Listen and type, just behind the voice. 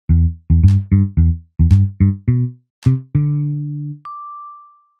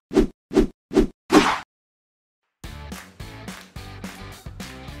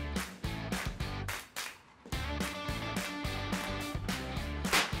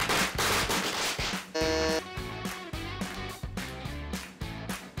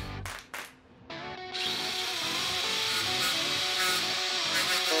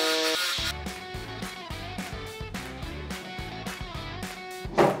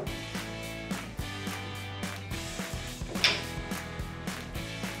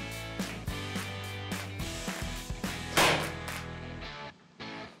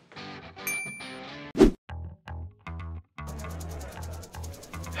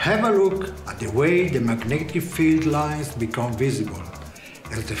Have a look at the way the magnetic field lines become visible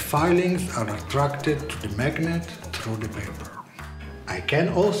as the filings are attracted to the magnet through the paper. I can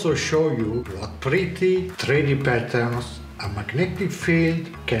also show you what pretty 3D patterns a magnetic field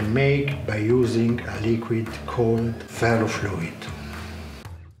can make by using a liquid called ferrofluid.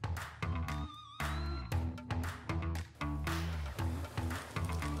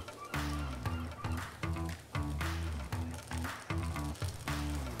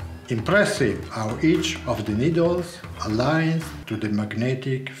 Impressive how each of the needles aligns to the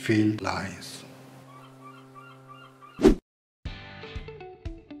magnetic field lines.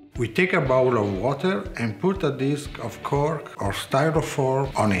 We take a bowl of water and put a disc of cork or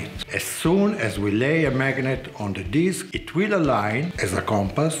styrofoam on it. As soon as we lay a magnet on the disc, it will align as a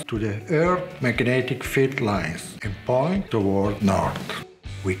compass to the Earth's magnetic field lines and point toward north.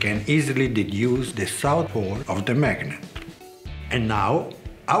 We can easily deduce the south pole of the magnet. And now,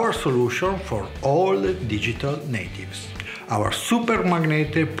 our solution for all digital natives, our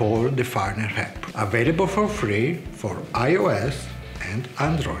supermagnete pole definer app, available for free for iOS and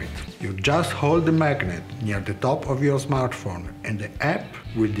Android. You just hold the magnet near the top of your smartphone and the app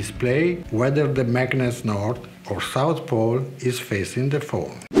will display whether the magnet's north or south pole is facing the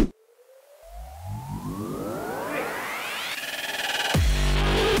phone.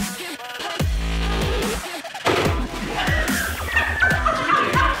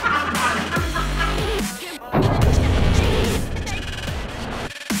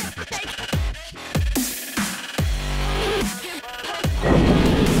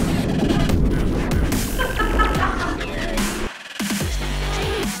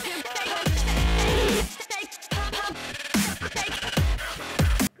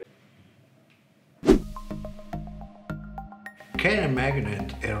 Can a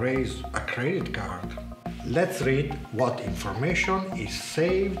magnet erase a credit card? Let's read what information is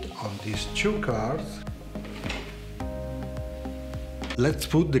saved on these two cards. Let's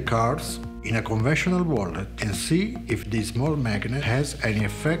put the cards in a conventional wallet and see if this small magnet has any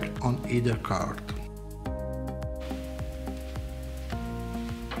effect on either card.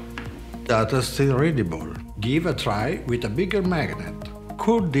 Data still readable. Give a try with a bigger magnet.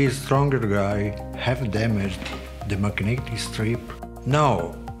 Could this stronger guy have damaged the magnetic strip?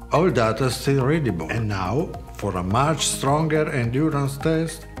 No, all data is still readable. And now, for a much stronger endurance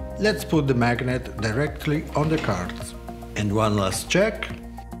test, let's put the magnet directly on the cards. And one last check.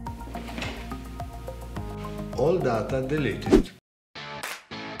 All data deleted.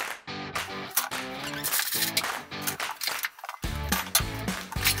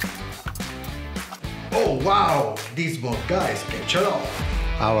 Oh wow, these small guys catch a lot.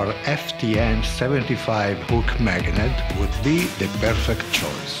 Our FTM 75 hook magnet would be the perfect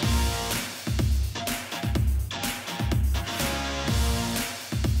choice.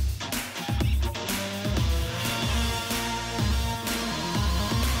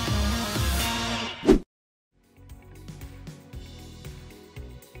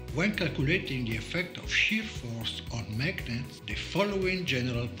 When calculating the effect of shear force on magnets, the following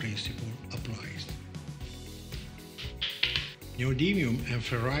general principle applies. Neodymium and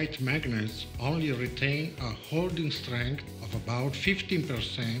ferrite magnets only retain a holding strength of about 15%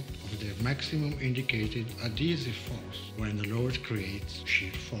 of their maximum indicated adhesive force when the load creates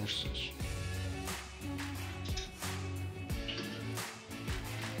shear forces.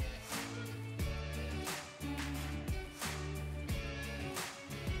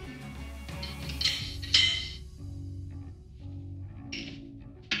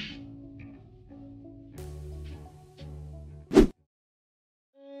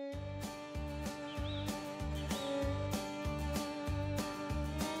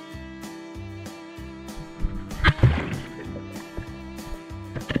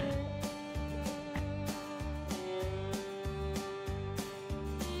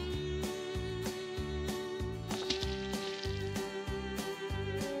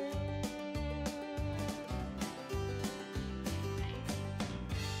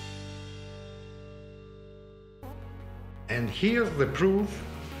 And here's the proof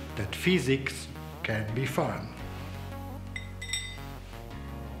that physics can be fun.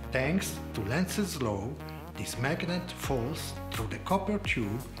 Thanks to Lenz's law, this magnet falls through the copper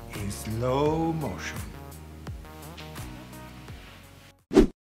tube in slow motion.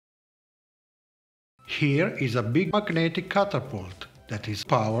 Here is a big magnetic catapult that is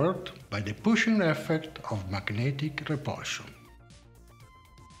powered by the pushing effect of magnetic repulsion.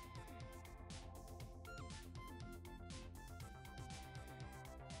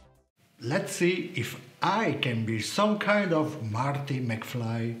 Let's see if I can be some kind of Marty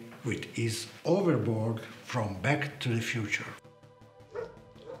McFly with his overboard from Back to the Future.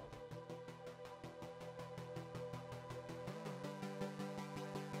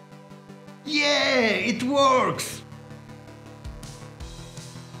 Yeah, it works!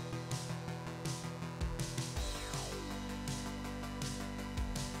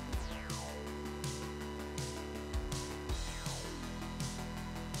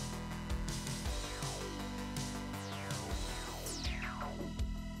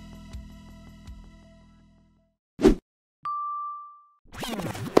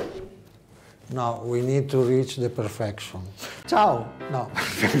 No, we need to reach the perfection. Ciao! No.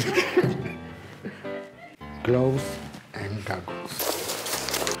 Gloves and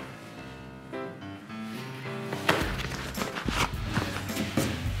goggles.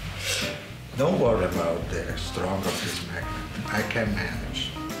 Don't worry about the strength of this magnet. I can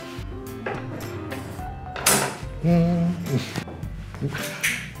manage.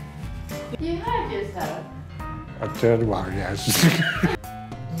 You hurt yourself. A third one, yes.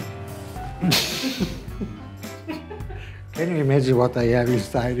 Can you imagine what I have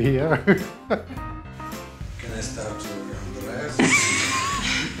inside here? Can I start to undress?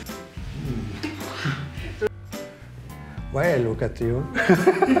 Why I look at you?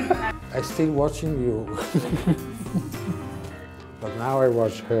 I'm still watching you. But now I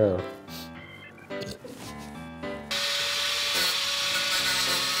watch her.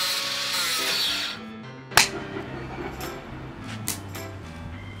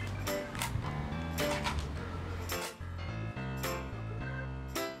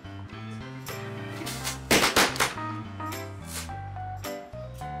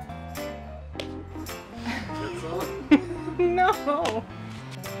 No. Uh-oh.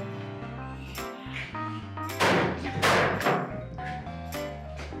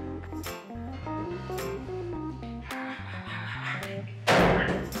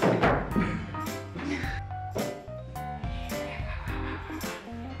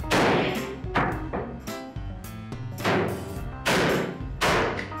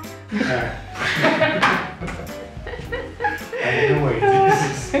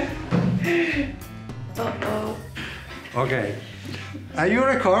 Okay. Are you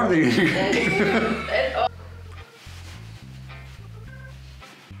recording?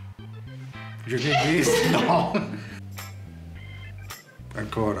 You did this? No.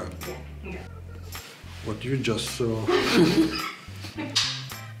 Ancora. Yeah. What you just saw.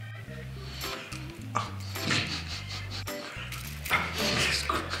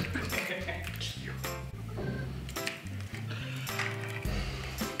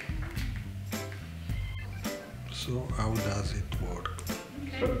 So how does it work?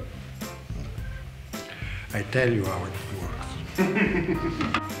 Okay. I tell you how it works.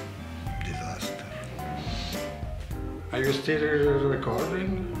 Disaster. Are you still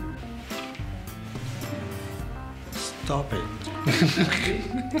recording? Stop it.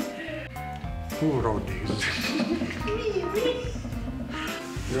 Who wrote this?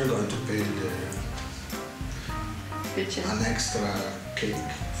 You're going to pay an extra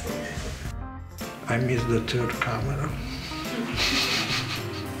cake for me. I missed the third camera.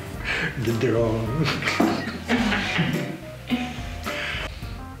 The drone.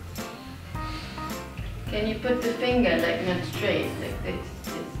 Can you put the finger like not straight, like this?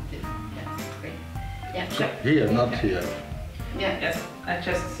 Yeah, great. Yeah. So here, not here. Yeah. Yes, I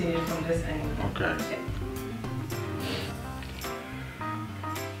just see it from this angle. Okay. Yeah.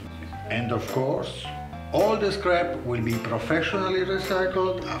 And of course, all the scrap will be professionally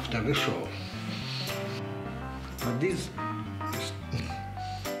recycled after the show. But this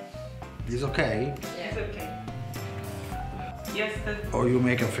is okay? Yes, okay. Yes, that. Or you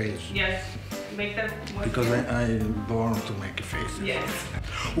make a face? Yes, make that more. Because I'm born to make a face. Yes.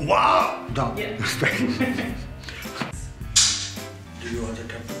 Wow! Don't. Yeah. Do you want a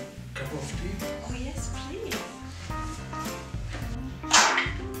cup of tea? Oh yes, please.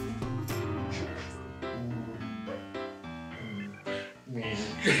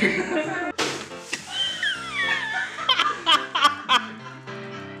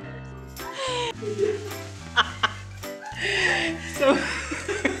 So.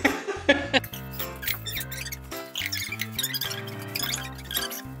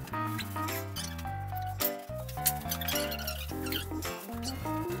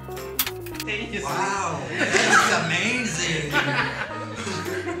 Wow, that's amazing!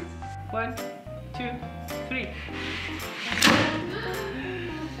 1, 2, 3.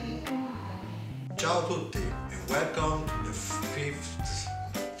 Ciao a tutti and welcome to the fifth.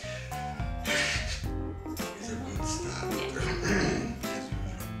 It's a good start. As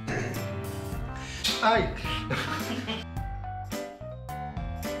usual. Hi!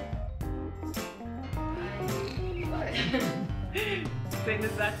 Wenn du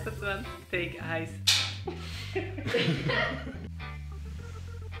sagst, das war Take Eis.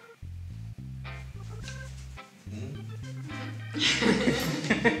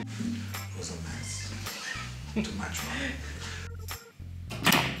 It was a mess. Too much money.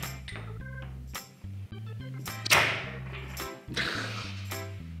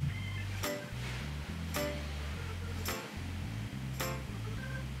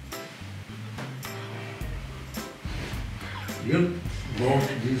 You bought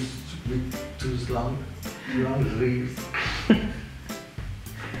this with too long reels.